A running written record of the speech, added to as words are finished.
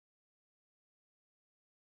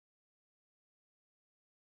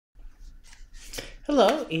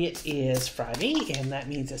Hello, it is Friday, and that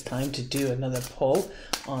means it's time to do another poll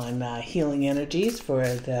on healing energies for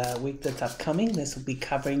the week that's upcoming. This will be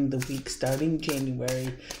covering the week starting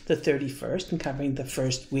January the 31st and covering the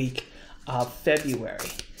first week of February.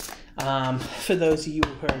 For those of you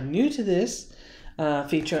who are new to this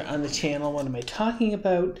feature on the channel, what am I talking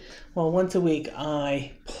about? Well, once a week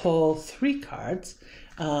I pull 3 cards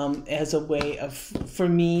as a way for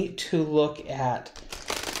me to look at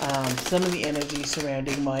some of the energy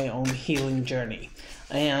surrounding my own healing journey.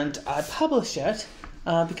 And I publish it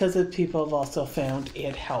because people have also found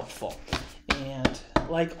it helpful. And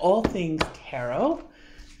like all things tarot,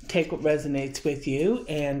 take what resonates with you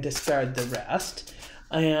and discard the rest.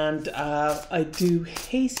 And I do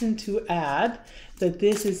hasten to add that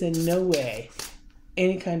this is in no way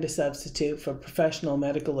any kind of substitute for professional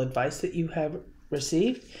medical advice that you have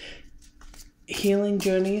received. Healing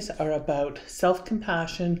journeys are about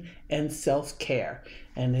self-compassion and self-care,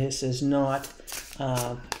 and this is not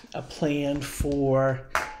a plan for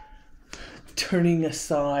turning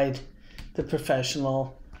aside the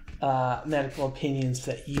professional medical opinions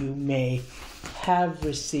that you may have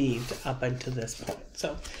received up until this point.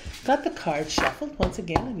 So, got the cards shuffled. Once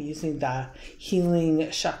again, I'm using the Healing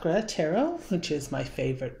Chakra Tarot, which is my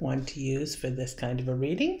favorite one to use for this kind of a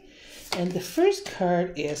reading. And the first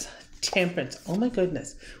card is Temperance. Oh my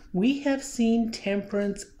goodness. We have seen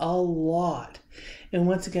Temperance a lot. And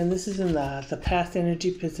once again, this is in the past energy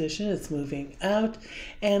position. It's moving out.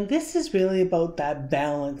 And this is really about that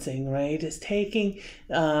balancing, right? It's taking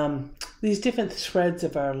these different threads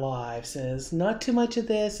of our lives. It's not too much of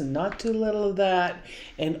this and not too little of that.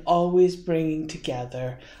 And always bringing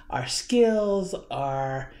together our skills,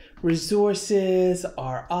 our resources,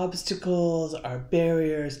 our obstacles, our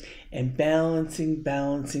barriers, and balancing.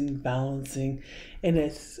 And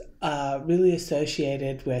it's really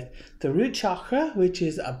associated with the root chakra, which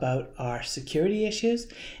is about our security issues.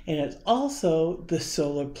 And it's also the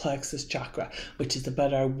solar plexus chakra, which is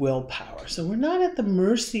about our willpower. So we're not at the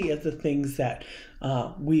mercy of the things that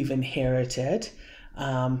we've inherited,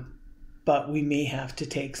 but we may have to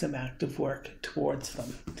take some active work towards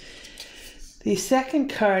them. The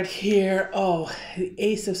second card here, the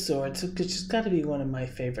Ace of Swords, which has got to be one of my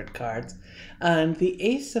favorite cards. And the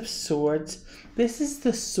Ace of Swords, this is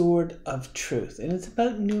the sword of truth. And it's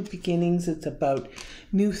about new beginnings. It's about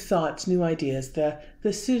new thoughts, new ideas. The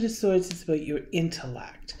Suit of Swords is about your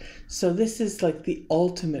intellect. So this is like the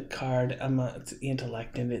ultimate card amongst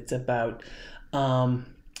intellect. And it's about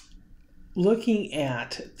looking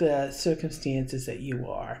at the circumstances that you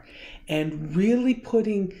are and really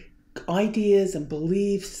putting ideas and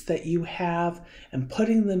beliefs that you have and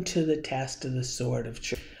putting them to the test of the sword of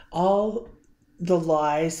truth. All the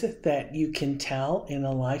lies that you can tell in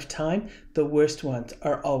a lifetime, the worst ones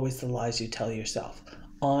are always the lies you tell yourself.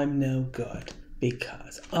 I'm no good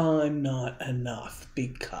because I'm not enough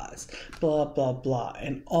because blah, blah, blah.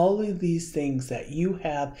 And all of these things that you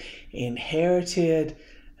have inherited,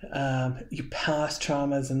 your past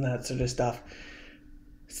traumas and that sort of stuff,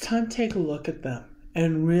 it's time to take a look at them.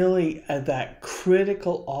 And really that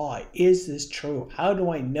critical eye, is this true? How do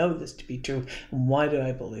I know this to be true? And why do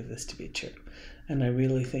I believe this to be true? And I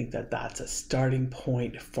really think that that's a starting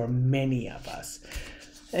point for many of us.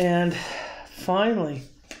 And finally,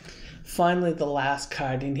 the last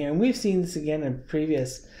card in here. And we've seen this again in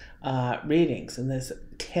previous readings. And this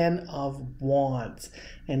 10 of Wands.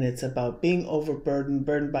 And it's about being overburdened,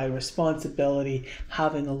 burdened by responsibility,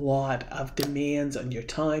 having a lot of demands on your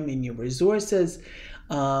time and your resources.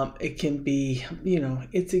 It can be,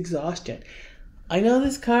 it's exhaustion. I know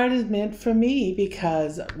this card is meant for me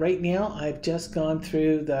because right now I've just gone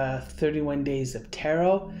through the 31 days of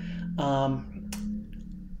tarot.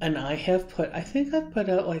 And I think I've put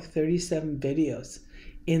out like 37 videos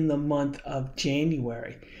in the month of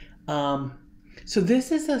January. So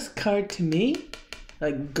this is a card to me,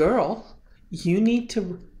 like, girl, you need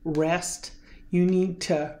to rest, you need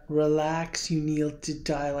to relax, you need to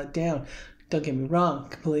dial it down. Don't get me wrong,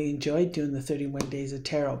 completely enjoyed doing the 31 days of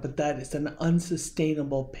tarot, but that is an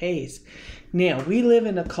unsustainable pace. Now, we live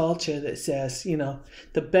in a culture that says,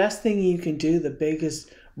 the best thing you can do, the biggest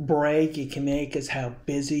brag you can make is how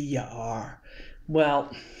busy you are.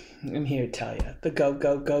 Well, I'm here to tell you, the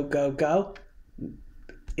go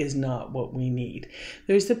is not what we need.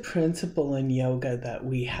 There's a principle in yoga that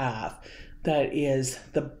we have that is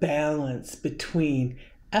the balance between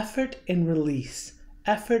effort and release.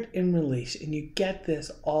 And you get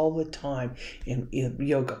this all the time in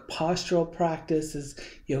yoga postural practices,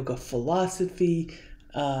 yoga philosophy,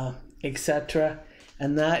 etc.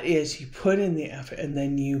 And that is, you put in the effort and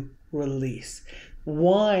then you release.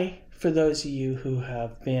 Why for those of you who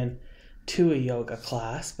have been to a yoga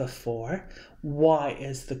class before, why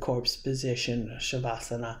is the corpse position,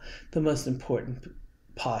 Shavasana, the most important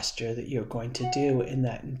posture that you're going to do in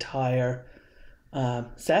that entire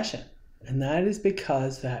session? And that is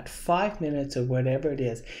because that 5 minutes or whatever it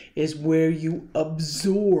is where you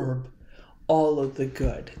absorb all of the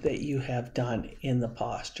good that you have done in the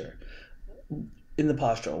posture, in the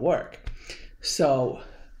postural work. So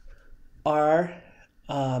our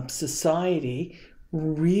society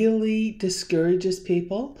really discourages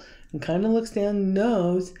people and kind of looks down the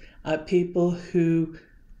nose at people who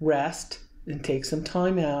rest and take some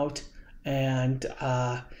time out and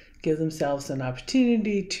give themselves an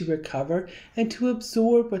opportunity to recover and to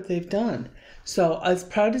absorb what they've done. So as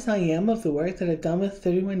proud as I am of the work that I've done with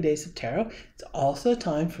 31 Days of Tarot, it's also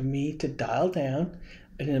time for me to dial down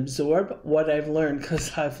and absorb what I've learned,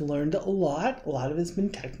 because I've learned a lot of it's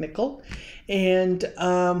been technical, and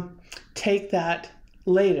take that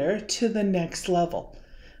later to the next level.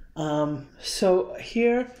 So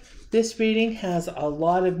here, this reading has a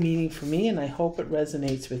lot of meaning for me, and I hope it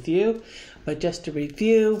resonates with you. But just to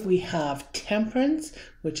review, we have Temperance,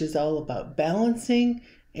 which is all about balancing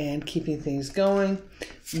and keeping things going.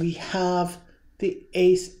 We have the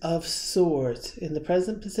Ace of Swords in the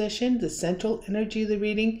present position, the central energy of the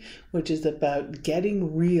reading, which is about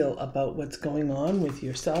getting real about what's going on with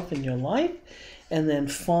yourself and your life. And then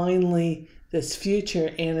finally, this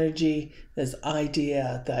future energy, this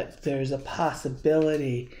idea that there's a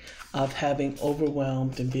possibility of having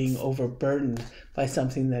overwhelmed and being overburdened by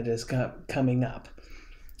something that is coming up.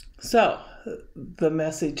 So the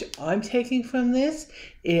message I'm taking from this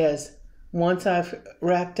is, once I've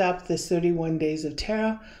wrapped up this 31 Days of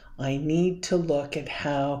Tarot, I need to look at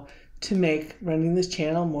how to make running this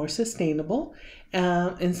channel more sustainable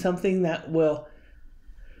and something that will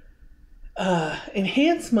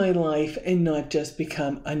enhance my life and not just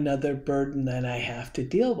become another burden that I have to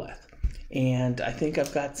deal with. And I think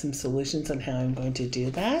I've got some solutions on how I'm going to do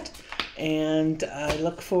that. And I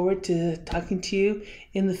look forward to talking to you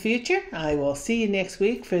in the future. I will see you next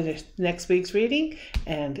week for next week's reading.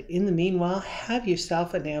 And in the meanwhile, have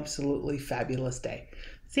yourself an absolutely fabulous day.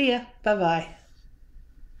 See ya. Bye-bye.